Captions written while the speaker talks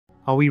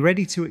Are we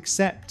ready to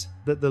accept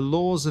that the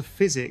laws of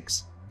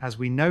physics, as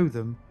we know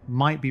them,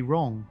 might be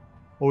wrong?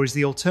 Or is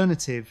the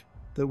alternative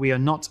that we are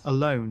not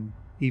alone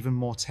even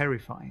more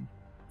terrifying?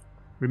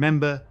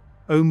 Remember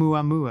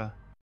Oumuamua?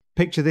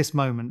 Picture this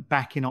moment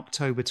back in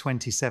October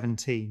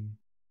 2017.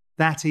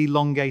 That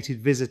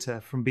elongated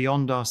visitor from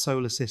beyond our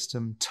solar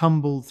system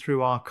tumbled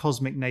through our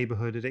cosmic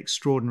neighborhood at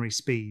extraordinary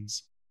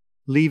speeds,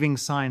 leaving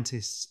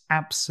scientists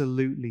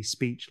absolutely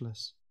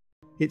speechless.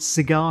 Its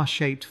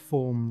cigar-shaped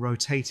form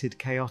rotated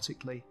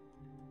chaotically.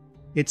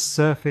 Its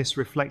surface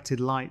reflected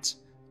light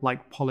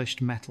like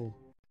polished metal,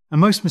 and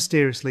most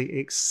mysteriously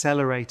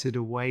accelerated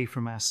away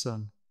from our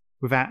sun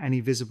without any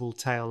visible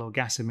tail or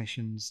gas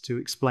emissions to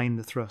explain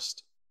the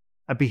thrust,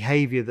 a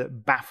behavior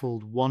that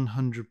baffled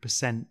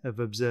 100% of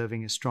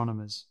observing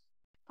astronomers.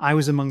 I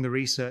was among the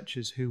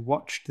researchers who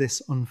watched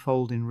this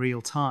unfold in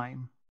real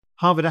time.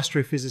 Harvard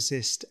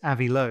astrophysicist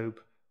Avi Loeb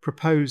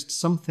proposed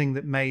something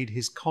that made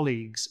his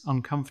colleagues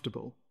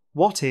uncomfortable.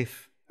 What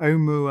if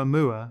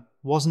Oumuamua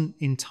wasn't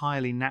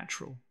entirely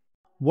natural?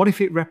 What if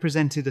it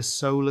represented a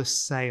solar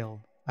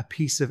sail, a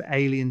piece of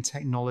alien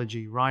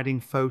technology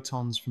riding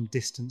photons from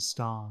distant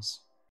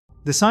stars?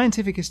 The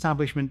scientific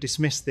establishment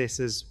dismissed this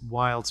as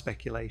wild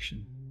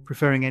speculation,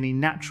 preferring any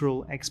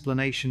natural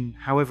explanation,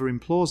 however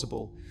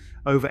implausible,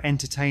 over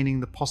entertaining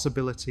the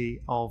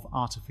possibility of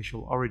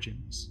artificial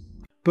origins.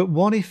 But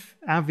what if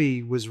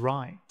Avi was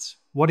right?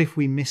 What if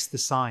we missed the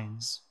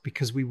signs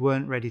because we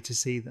weren't ready to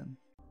see them?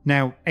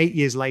 Now, 8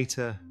 years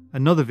later,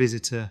 another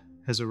visitor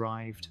has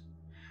arrived.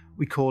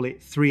 We call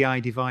it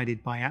 3I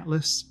divided by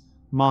Atlas,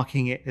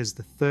 marking it as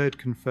the third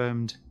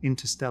confirmed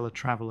interstellar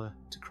traveller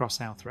to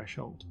cross our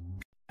threshold.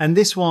 And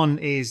this one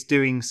is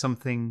doing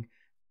something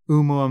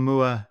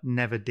Oumuamua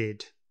never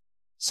did.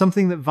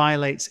 Something that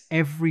violates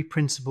every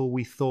principle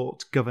we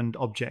thought governed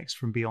objects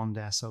from beyond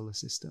our solar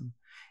system.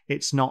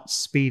 It's not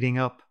speeding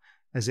up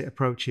as it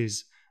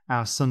approaches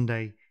our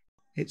Sunday,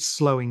 it's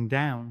slowing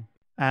down.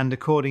 And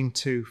according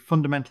to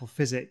fundamental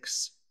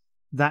physics,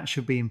 that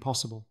should be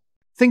impossible.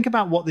 Think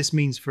about what this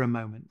means for a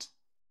moment.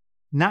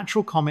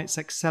 Natural comets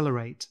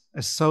accelerate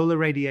as solar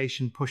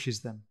radiation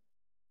pushes them.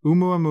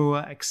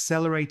 Oumuamua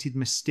accelerated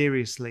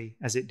mysteriously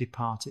as it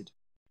departed.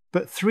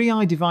 But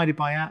 3I divided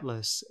by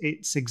Atlas,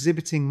 it's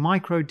exhibiting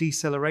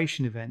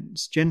micro-deceleration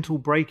events, gentle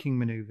braking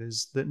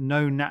maneuvers that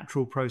no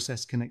natural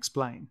process can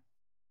explain.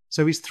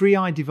 So is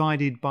 3I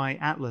divided by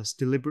Atlas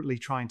deliberately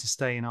trying to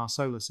stay in our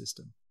solar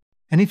system?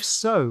 And if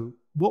so,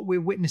 what we're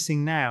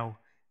witnessing now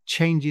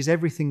changes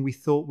everything we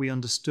thought we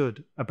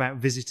understood about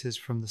visitors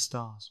from the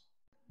stars.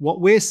 What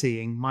we're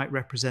seeing might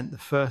represent the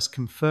first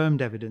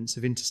confirmed evidence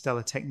of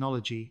interstellar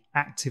technology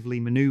actively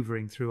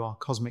maneuvering through our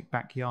cosmic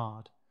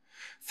backyard.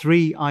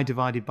 3I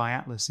divided by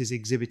Atlas is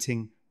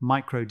exhibiting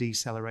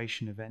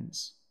micro-deceleration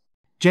events.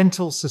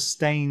 Gentle,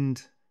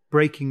 sustained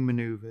braking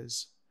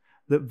maneuvers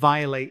that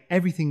violate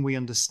everything we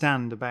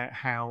understand about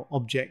how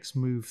objects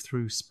move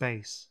through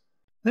space.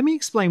 Let me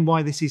explain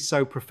why this is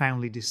so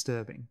profoundly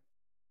disturbing.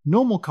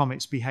 Normal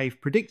comets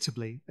behave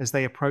predictably as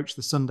they approach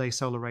the Sunday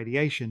solar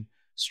radiation,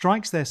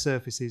 strikes their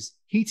surfaces,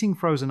 heating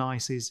frozen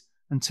ices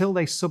until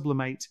they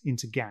sublimate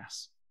into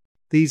gas.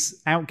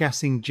 These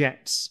outgassing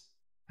jets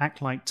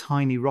act like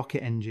tiny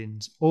rocket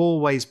engines,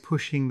 always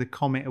pushing the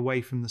comet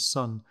away from the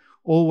sun,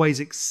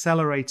 always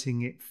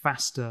accelerating it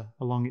faster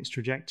along its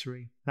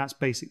trajectory. That's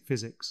basic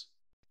physics.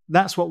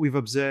 That's what we've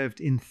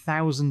observed in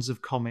thousands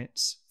of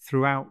comets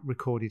throughout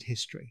recorded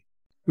history.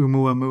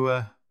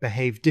 Oumuamua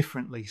behaved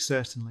differently,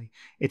 certainly.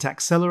 It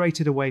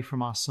accelerated away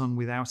from our sun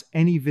without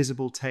any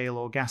visible tail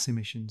or gas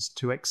emissions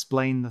to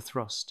explain the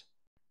thrust.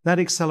 That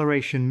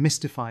acceleration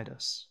mystified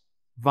us,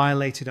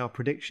 violated our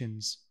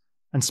predictions,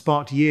 and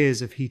sparked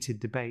years of heated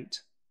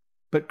debate.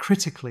 But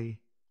critically,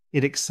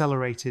 it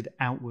accelerated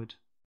outward.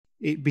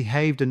 It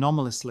behaved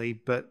anomalously,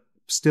 but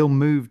still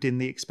moved in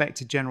the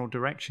expected general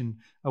direction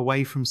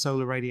away from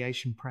solar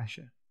radiation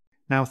pressure.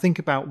 Now think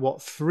about what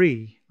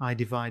 3I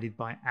divided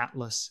by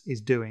Atlas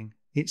is doing.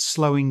 It's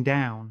slowing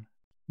down.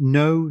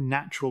 No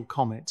natural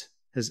comet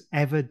has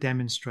ever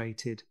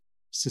demonstrated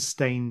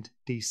sustained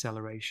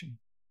deceleration.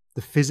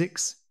 The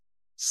physics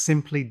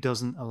simply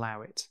doesn't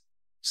allow it.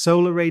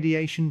 Solar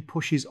radiation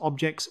pushes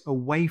objects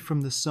away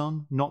from the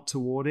sun, not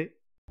toward it.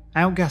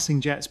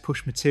 Outgassing jets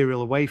push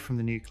material away from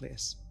the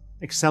nucleus,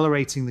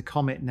 accelerating the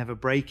comet, never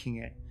breaking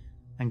it,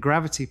 and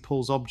gravity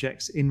pulls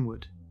objects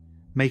inward,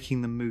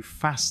 making them move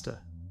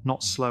faster,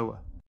 not slower.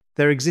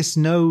 There exists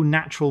no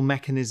natural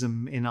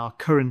mechanism in our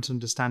current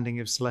understanding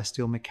of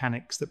celestial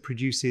mechanics that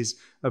produces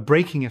a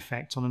braking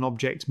effect on an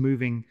object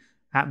moving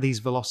at these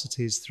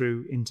velocities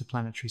through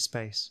interplanetary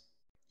space.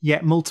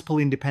 Yet multiple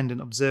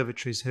independent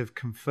observatories have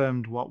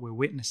confirmed what we're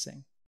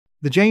witnessing.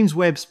 The James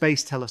Webb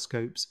Space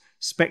Telescope's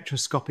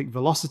spectroscopic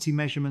velocity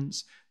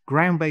measurements,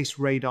 ground-based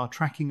radar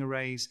tracking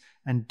arrays,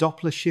 and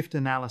Doppler shift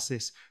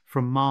analysis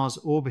from Mars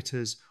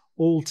orbiters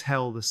all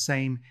tell the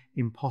same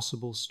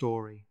impossible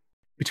story.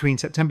 Between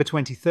September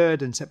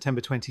 23rd and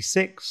September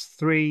 26th,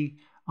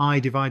 I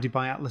divided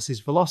by Atlas's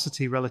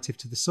velocity relative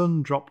to the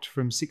Sun dropped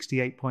from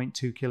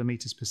 68.2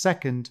 kilometers per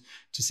second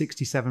to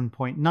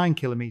 67.9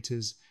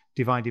 kilometers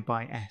divided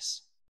by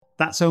S.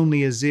 That's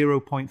only a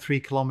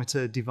 0.3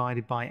 kilometer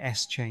divided by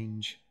S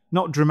change.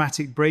 Not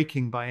dramatic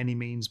braking by any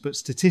means, but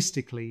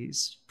statistically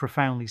it's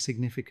profoundly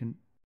significant.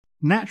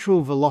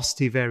 Natural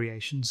velocity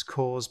variations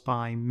caused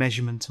by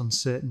measurement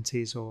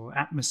uncertainties or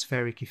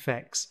atmospheric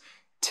effects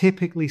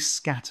typically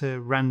scatter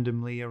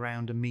randomly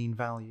around a mean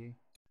value.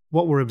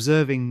 What we're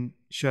observing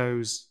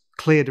shows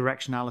clear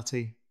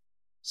directionality,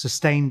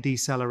 sustained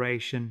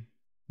deceleration,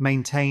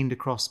 maintained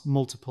across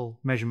multiple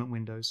measurement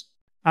windows.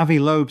 Avi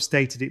Loeb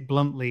stated it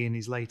bluntly in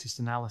his latest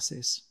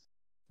analysis.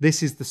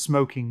 This is the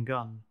smoking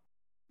gun.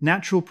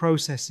 Natural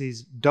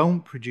processes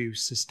don't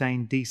produce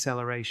sustained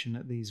deceleration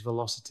at these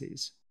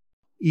velocities.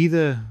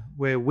 Either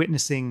we're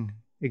witnessing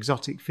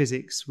exotic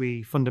physics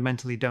we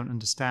fundamentally don't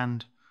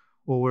understand,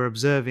 or we're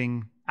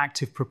observing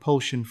active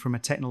propulsion from a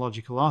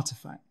technological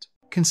artifact.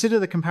 Consider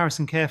the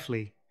comparison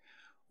carefully.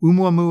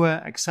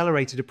 Oumuamua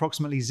accelerated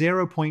approximately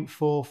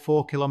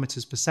 0.44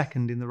 kilometers per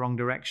second in the wrong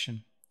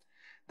direction.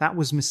 That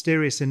was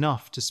mysterious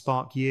enough to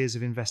spark years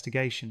of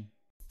investigation.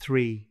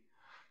 3.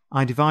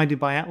 I divided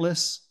by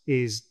Atlas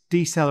is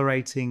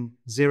decelerating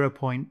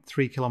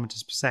 0.3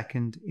 kilometers per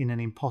second in an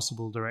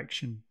impossible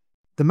direction.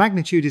 The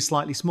magnitude is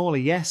slightly smaller,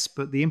 yes,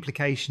 but the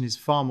implication is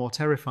far more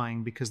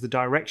terrifying because the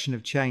direction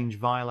of change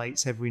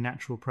violates every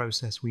natural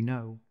process we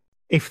know.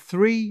 If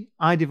 3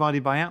 I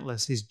divided by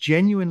Atlas is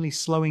genuinely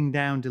slowing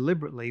down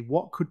deliberately,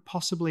 what could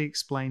possibly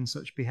explain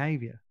such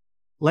behavior?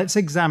 Let's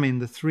examine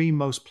the 3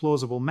 most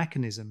plausible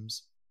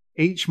mechanisms,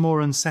 each more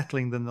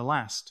unsettling than the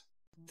last.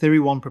 Theory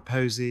 1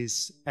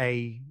 proposes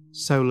a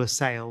solar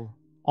sail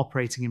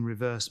operating in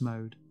reverse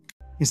mode.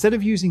 Instead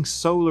of using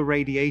solar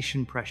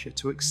radiation pressure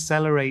to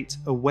accelerate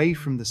away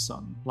from the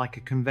sun like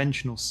a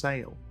conventional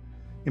sail,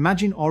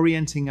 imagine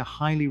orienting a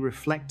highly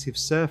reflective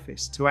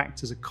surface to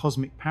act as a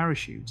cosmic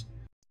parachute,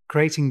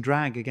 creating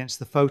drag against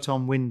the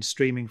photon wind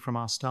streaming from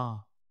our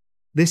star.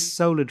 This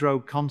solar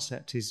drogue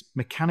concept is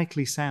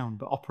mechanically sound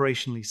but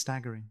operationally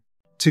staggering.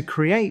 To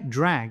create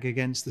drag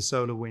against the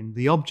solar wind,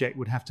 the object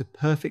would have to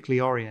perfectly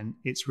orient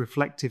its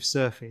reflective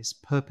surface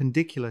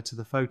perpendicular to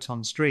the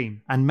photon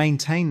stream and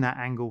maintain that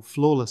angle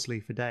flawlessly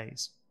for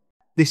days.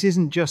 This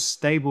isn't just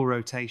stable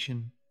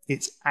rotation,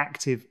 it's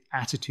active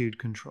attitude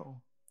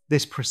control.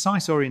 This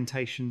precise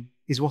orientation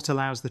is what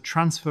allows the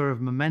transfer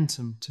of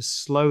momentum to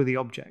slow the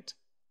object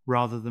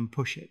rather than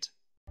push it.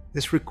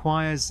 This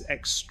requires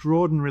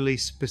extraordinarily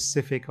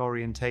specific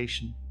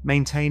orientation,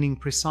 maintaining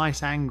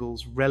precise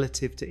angles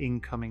relative to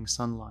incoming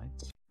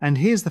sunlight. And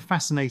here's the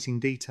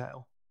fascinating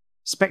detail.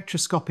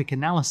 Spectroscopic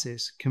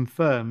analysis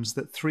confirms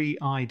that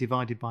 3I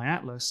divided by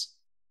Atlas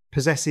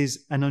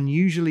possesses an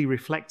unusually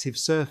reflective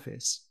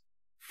surface,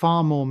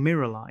 far more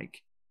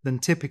mirror-like than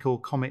typical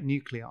comet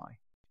nuclei.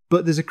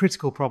 But there's a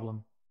critical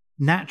problem.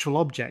 Natural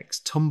objects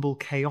tumble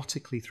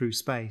chaotically through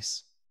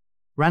space.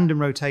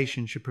 Random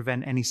rotation should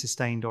prevent any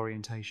sustained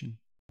orientation.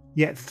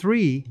 Yet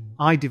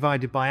 3I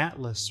divided by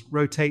Atlas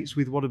rotates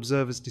with what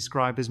observers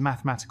describe as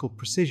mathematical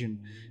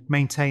precision,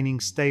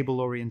 maintaining stable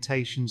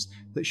orientations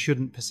that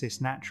shouldn't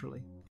persist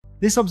naturally.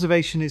 This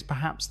observation is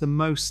perhaps the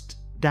most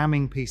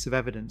damning piece of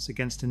evidence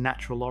against a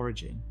natural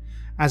origin,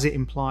 as it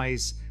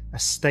implies a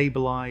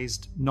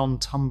stabilized,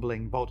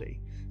 non-tumbling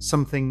body,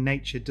 something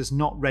nature does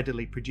not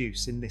readily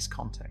produce in this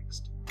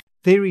context.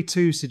 Theory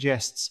 2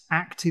 suggests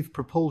active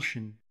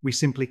propulsion we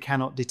simply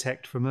cannot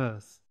detect from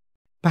Earth.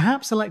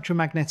 Perhaps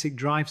electromagnetic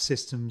drive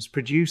systems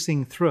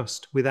producing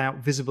thrust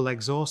without visible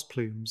exhaust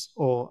plumes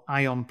or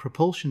ion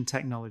propulsion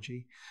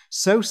technology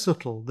so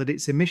subtle that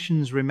its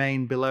emissions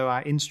remain below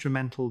our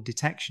instrumental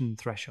detection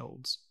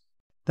thresholds.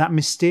 That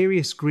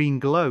mysterious green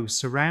glow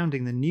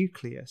surrounding the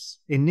nucleus,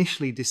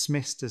 initially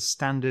dismissed as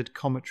standard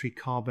cometary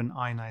carbon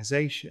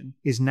ionization,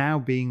 is now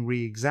being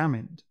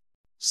re-examined.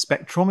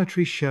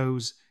 Spectrometry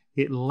shows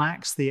it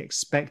lacks the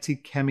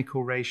expected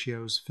chemical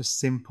ratios for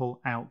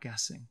simple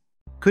outgassing.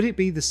 Could it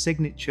be the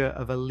signature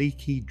of a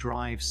leaky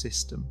drive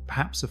system,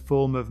 perhaps a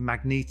form of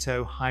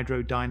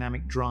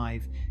magneto-hydrodynamic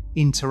drive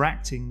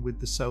interacting with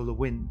the solar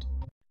wind?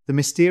 The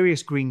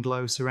mysterious green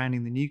glow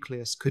surrounding the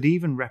nucleus could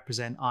even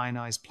represent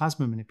ionized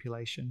plasma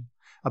manipulation,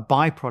 a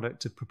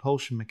byproduct of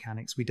propulsion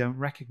mechanics we don't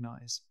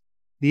recognize.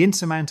 The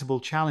insurmountable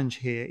challenge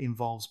here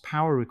involves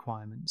power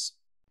requirements.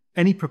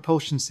 Any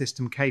propulsion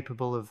system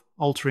capable of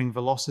altering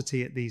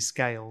velocity at these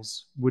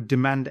scales would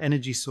demand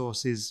energy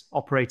sources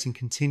operating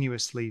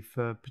continuously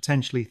for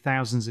potentially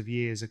thousands of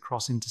years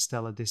across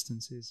interstellar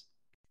distances.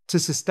 To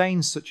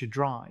sustain such a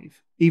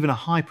drive, even a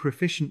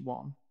hyper-efficient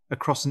one,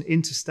 across an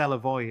interstellar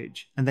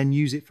voyage and then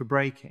use it for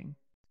braking,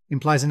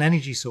 implies an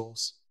energy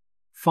source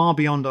far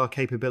beyond our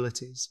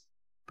capabilities,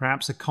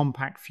 perhaps a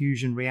compact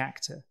fusion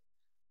reactor,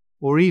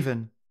 or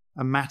even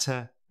a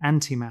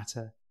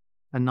matter-antimatter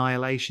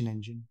annihilation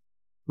engine,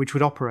 which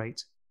would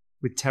operate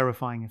with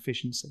terrifying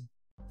efficiency.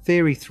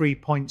 Theory 3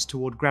 points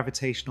toward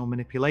gravitational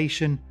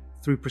manipulation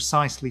through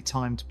precisely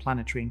timed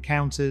planetary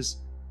encounters.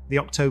 The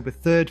October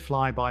 3rd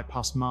flyby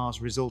past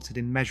Mars resulted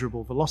in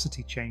measurable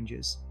velocity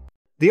changes.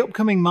 The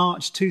upcoming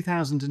March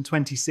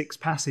 2026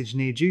 passage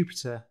near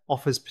Jupiter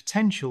offers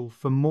potential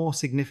for more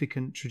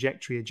significant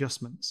trajectory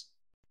adjustments.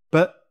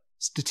 But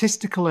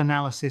statistical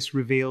analysis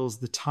reveals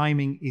the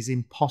timing is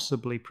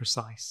impossibly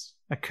precise,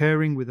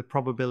 occurring with a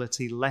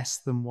probability less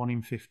than 1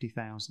 in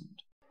 50,000.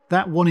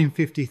 That 1 in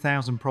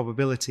 50,000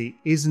 probability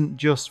isn't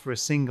just for a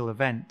single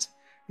event,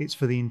 it's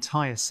for the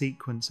entire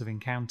sequence of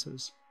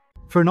encounters.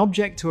 For an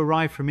object to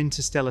arrive from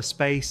interstellar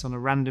space on a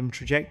random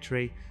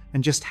trajectory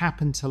and just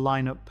happen to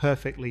line up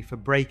perfectly for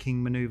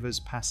braking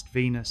maneuvers past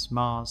Venus,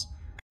 Mars,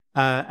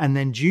 and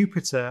then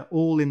Jupiter,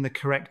 all in the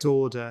correct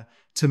order,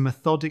 to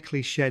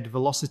methodically shed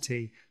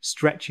velocity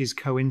stretches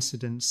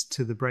coincidence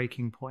to the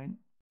breaking point.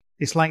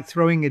 It's like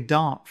throwing a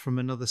dart from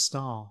another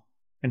star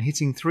and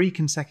hitting 3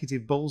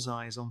 consecutive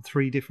bullseyes on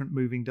 3 different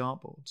moving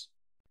dartboards.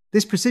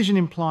 This precision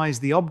implies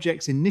the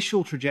object's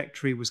initial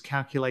trajectory was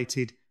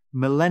calculated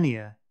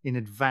millennia in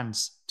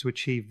advance to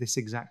achieve this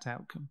exact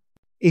outcome.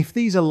 If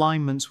these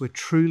alignments were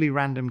truly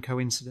random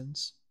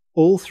coincidence,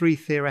 all 3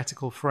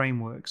 theoretical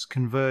frameworks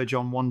converge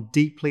on one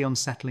deeply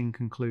unsettling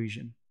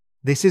conclusion.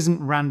 This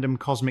isn't random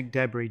cosmic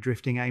debris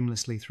drifting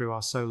aimlessly through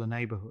our solar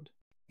neighborhood.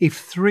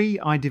 If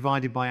 3I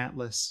divided by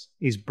Atlas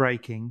is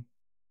braking,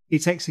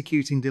 it's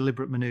executing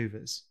deliberate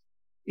maneuvers.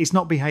 It's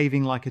not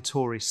behaving like a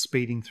tourist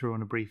speeding through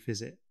on a brief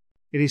visit.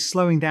 It is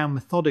slowing down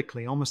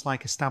methodically, almost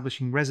like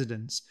establishing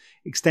residence,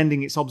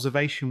 extending its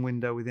observation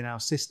window within our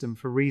system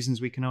for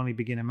reasons we can only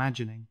begin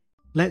imagining.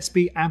 Let's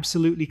be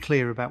absolutely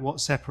clear about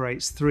what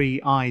separates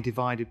 3I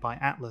divided by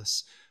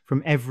Atlas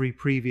from every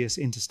previous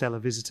interstellar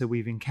visitor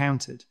we've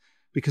encountered,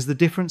 because the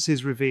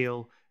differences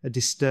reveal a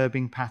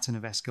disturbing pattern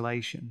of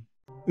escalation.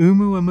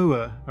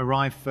 Oumuamua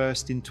arrived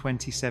first in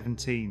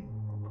 2017.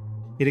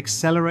 It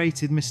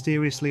accelerated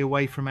mysteriously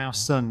away from our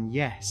sun,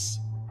 yes,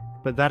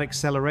 but that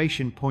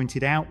acceleration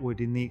pointed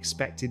outward in the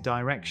expected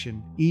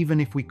direction,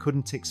 even if we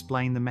couldn't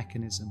explain the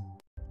mechanism.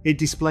 It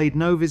displayed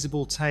no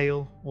visible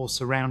tail or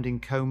surrounding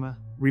coma,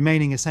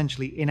 remaining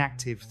essentially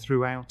inactive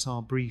throughout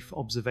our brief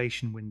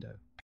observation window.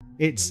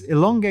 Its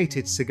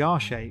elongated cigar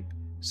shape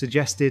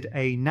suggested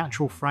a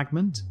natural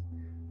fragment,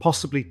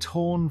 possibly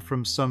torn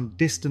from some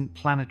distant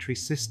planetary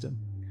system.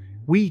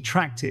 We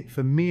tracked it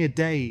for mere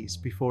days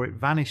before it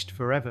vanished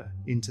forever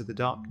into the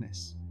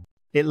darkness.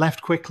 It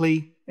left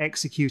quickly,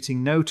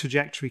 executing no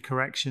trajectory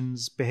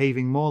corrections,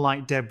 behaving more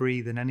like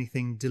debris than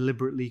anything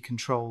deliberately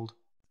controlled.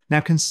 Now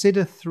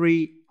consider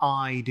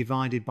 3I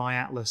divided by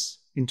Atlas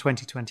in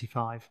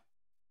 2025.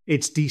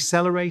 It's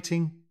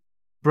decelerating,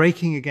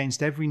 braking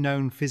against every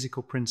known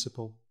physical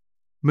principle,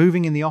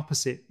 moving in the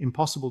opposite,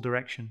 impossible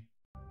direction.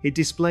 It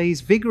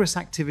displays vigorous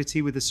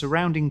activity with a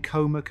surrounding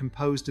coma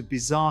composed of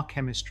bizarre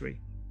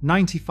chemistry,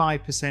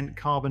 95%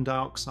 carbon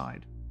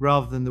dioxide,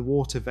 rather than the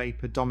water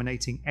vapor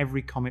dominating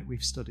every comet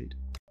we've studied.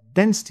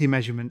 Density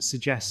measurements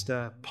suggest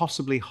a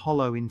possibly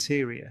hollow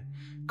interior,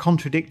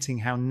 contradicting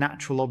how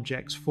natural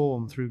objects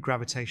form through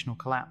gravitational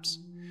collapse.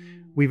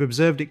 We've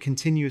observed it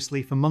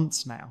continuously for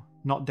months now,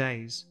 not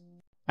days.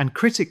 And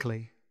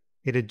critically,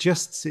 it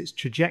adjusts its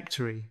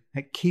trajectory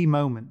at key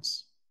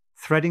moments,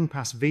 threading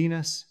past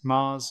Venus,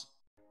 Mars,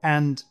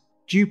 and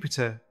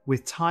Jupiter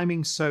with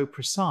timing so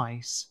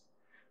precise,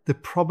 the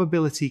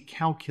probability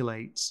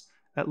calculates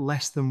at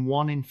less than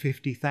 1 in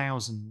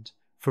 50,000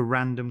 for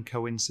random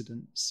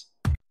coincidence.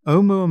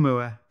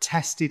 Oumuamua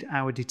tested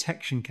our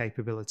detection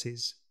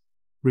capabilities,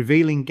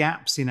 revealing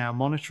gaps in our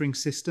monitoring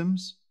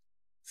systems.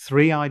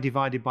 3I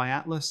divided by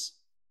Atlas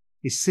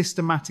is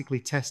systematically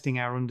testing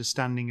our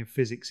understanding of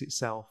physics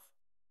itself.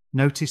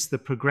 Notice the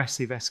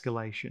progressive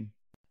escalation.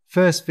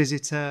 First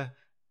visitor,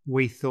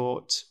 we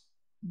thought,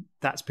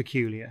 that's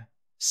peculiar.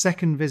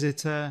 Second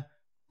visitor,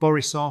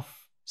 Borisov,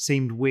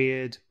 seemed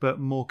weird but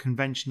more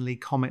conventionally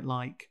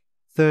comet-like.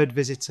 Third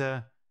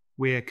visitor,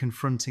 we're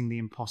confronting the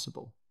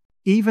impossible.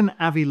 Even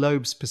Avi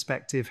Loeb's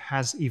perspective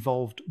has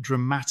evolved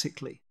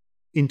dramatically.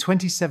 In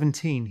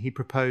 2017, he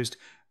proposed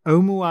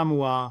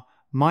Oumuamua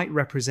might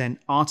represent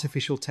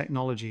artificial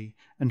technology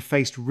and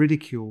faced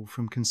ridicule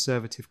from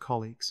conservative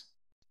colleagues.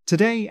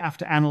 Today,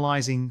 after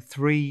analysing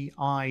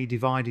 3I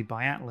divided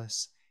by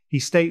Atlas, he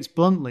states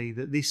bluntly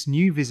that this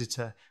new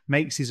visitor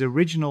makes his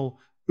original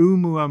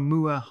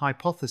Oumuamua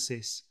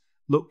hypothesis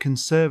look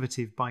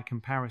conservative by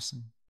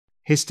comparison.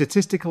 His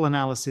statistical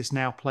analysis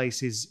now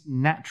places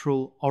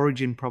natural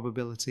origin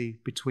probability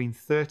between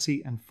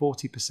 30 and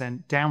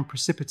 40%, down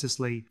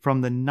precipitously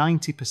from the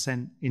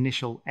 90%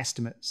 initial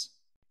estimates.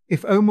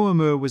 If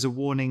Oumuamua was a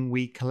warning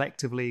we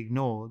collectively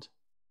ignored,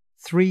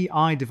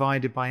 3I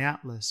divided by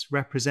Atlas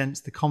represents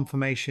the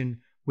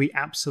confirmation we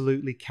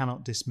absolutely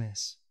cannot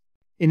dismiss.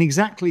 In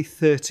exactly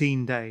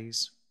 13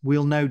 days,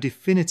 we'll know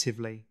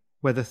definitively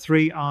whether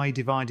 3I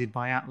divided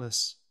by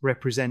Atlas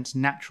represents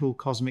natural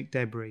cosmic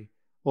debris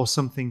or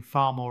something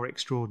far more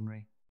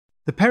extraordinary.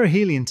 The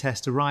perihelion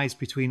test arrives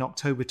between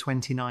October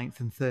 29th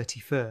and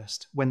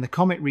 31st, when the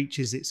comet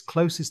reaches its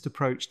closest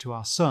approach to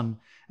our Sun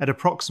at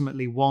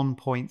approximately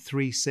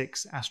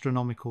 1.36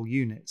 astronomical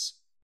units.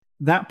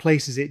 That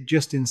places it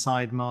just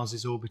inside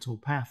Mars's orbital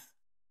path,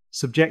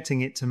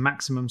 subjecting it to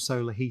maximum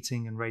solar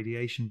heating and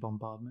radiation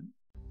bombardment.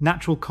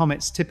 Natural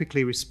comets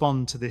typically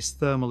respond to this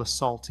thermal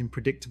assault in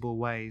predictable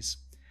ways.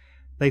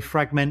 They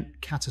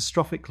fragment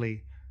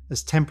catastrophically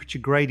as temperature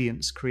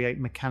gradients create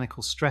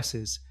mechanical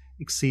stresses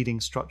exceeding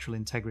structural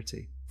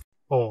integrity.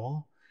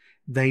 Or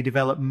they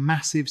develop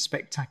massive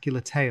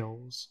spectacular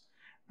tails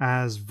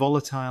as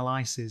volatile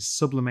ices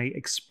sublimate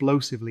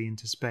explosively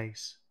into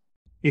space.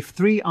 If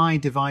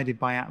 3I divided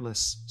by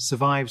Atlas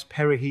survives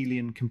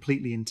perihelion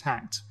completely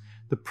intact,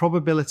 the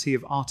probability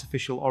of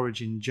artificial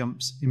origin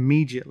jumps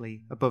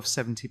immediately above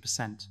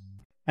 70%.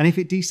 And if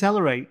it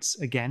decelerates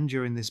again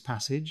during this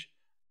passage,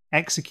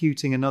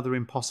 executing another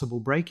impossible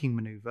braking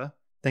maneuver,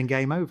 then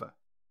game over.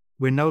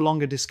 We're no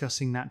longer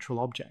discussing natural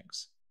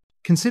objects.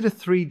 Consider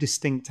 3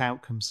 distinct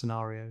outcome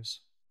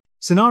scenarios.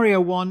 Scenario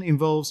 1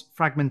 involves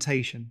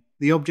fragmentation.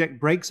 The object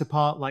breaks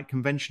apart like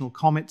conventional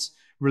comets,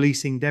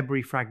 releasing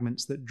debris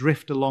fragments that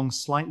drift along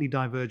slightly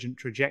divergent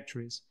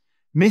trajectories.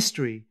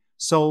 Mystery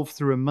solved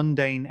through a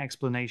mundane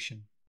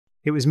explanation.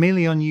 It was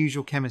merely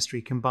unusual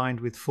chemistry combined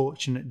with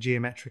fortunate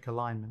geometric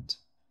alignment.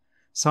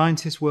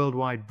 Scientists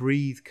worldwide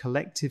breathe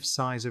collective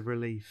sighs of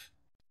relief.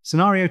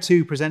 Scenario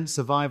 2 presents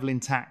survival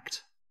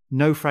intact.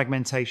 No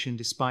fragmentation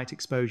despite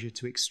exposure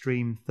to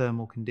extreme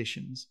thermal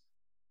conditions.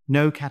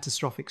 No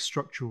catastrophic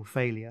structural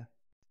failure.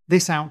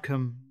 This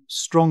outcome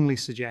strongly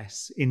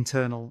suggests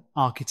internal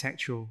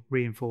architectural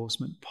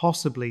reinforcement,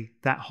 possibly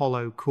that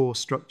hollow core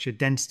structure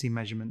density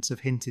measurements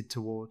have hinted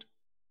toward.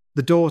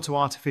 The door to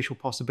artificial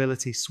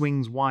possibility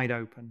swings wide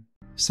open.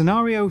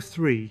 Scenario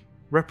 3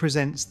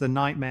 represents the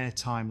nightmare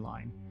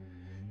timeline.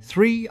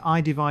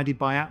 3I divided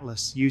by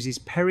Atlas uses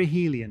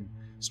perihelion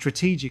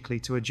strategically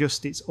to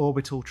adjust its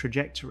orbital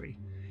trajectory,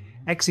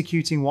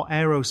 executing what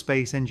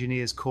aerospace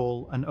engineers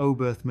call an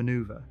O-berth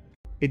maneuver.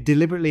 It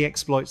deliberately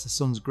exploits the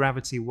sun's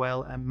gravity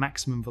well at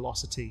maximum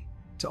velocity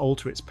to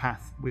alter its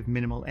path with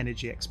minimal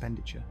energy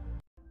expenditure.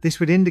 This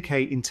would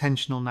indicate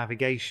intentional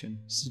navigation,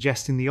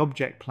 suggesting the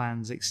object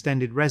plans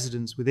extended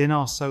residence within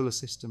our solar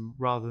system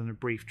rather than a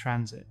brief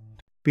transit.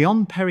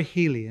 Beyond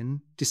perihelion,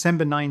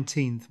 December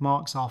 19th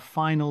marks our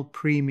final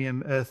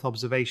premium Earth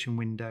observation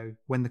window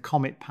when the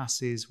comet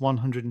passes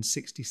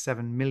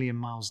 167 million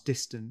miles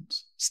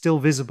distant, still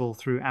visible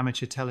through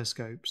amateur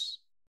telescopes.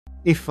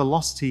 If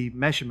velocity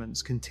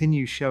measurements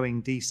continue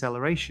showing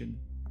deceleration,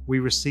 we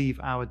receive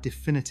our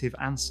definitive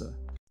answer.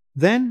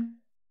 Then,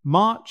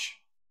 March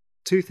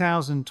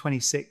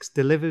 2026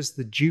 delivers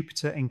the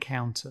Jupiter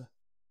encounter,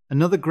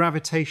 another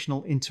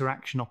gravitational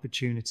interaction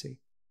opportunity,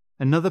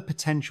 another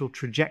potential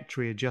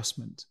trajectory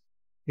adjustment.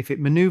 If it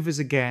maneuvers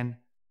again,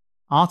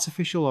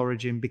 artificial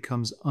origin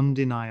becomes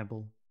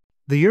undeniable.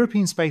 The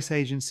European Space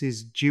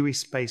Agency's JUICE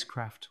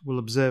spacecraft will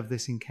observe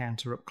this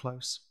encounter up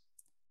close.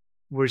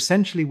 We're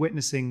essentially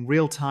witnessing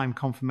real-time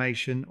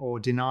confirmation or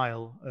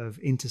denial of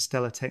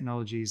interstellar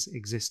technology's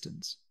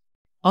existence.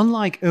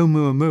 Unlike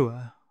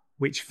Oumuamua,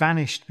 which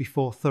vanished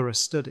before thorough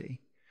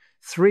study,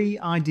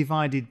 3I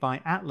divided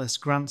by Atlas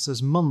grants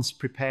us months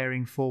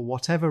preparing for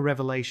whatever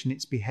revelation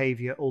its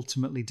behavior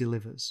ultimately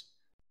delivers.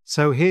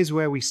 So here's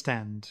where we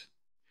stand.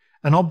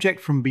 An object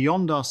from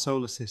beyond our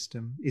solar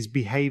system is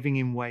behaving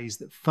in ways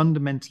that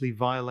fundamentally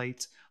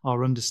violate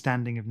our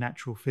understanding of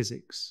natural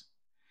physics.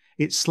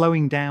 It's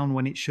slowing down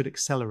when it should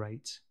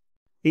accelerate.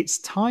 Its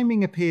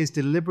timing appears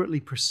deliberately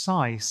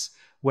precise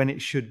when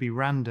it should be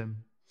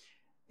random.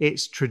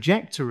 Its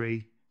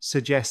trajectory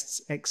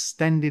suggests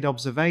extended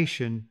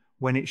observation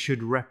when it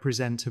should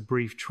represent a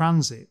brief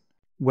transit.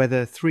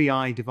 Whether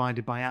 3I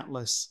divided by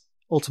Atlas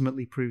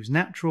ultimately proves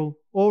natural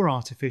or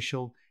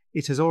artificial,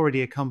 it has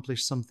already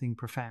accomplished something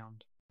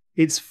profound.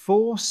 It's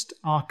forced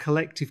our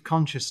collective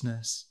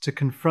consciousness to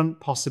confront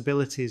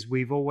possibilities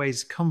we've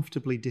always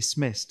comfortably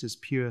dismissed as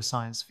pure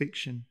science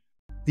fiction.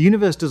 The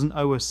universe doesn't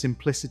owe us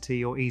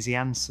simplicity or easy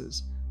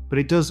answers, but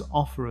it does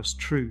offer us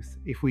truth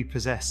if we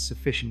possess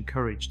sufficient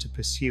courage to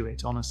pursue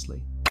it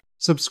honestly.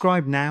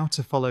 Subscribe now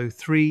to follow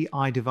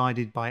 3I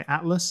divided by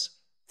Atlas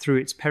through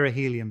its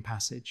perihelion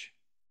passage.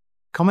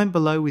 Comment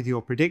below with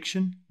your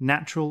prediction,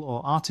 natural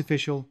or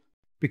artificial,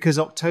 because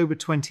October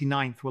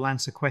 29th will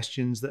answer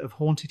questions that have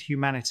haunted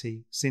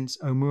humanity since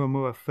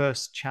Oumuamua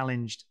first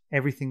challenged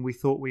everything we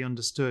thought we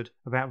understood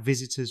about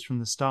visitors from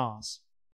the stars.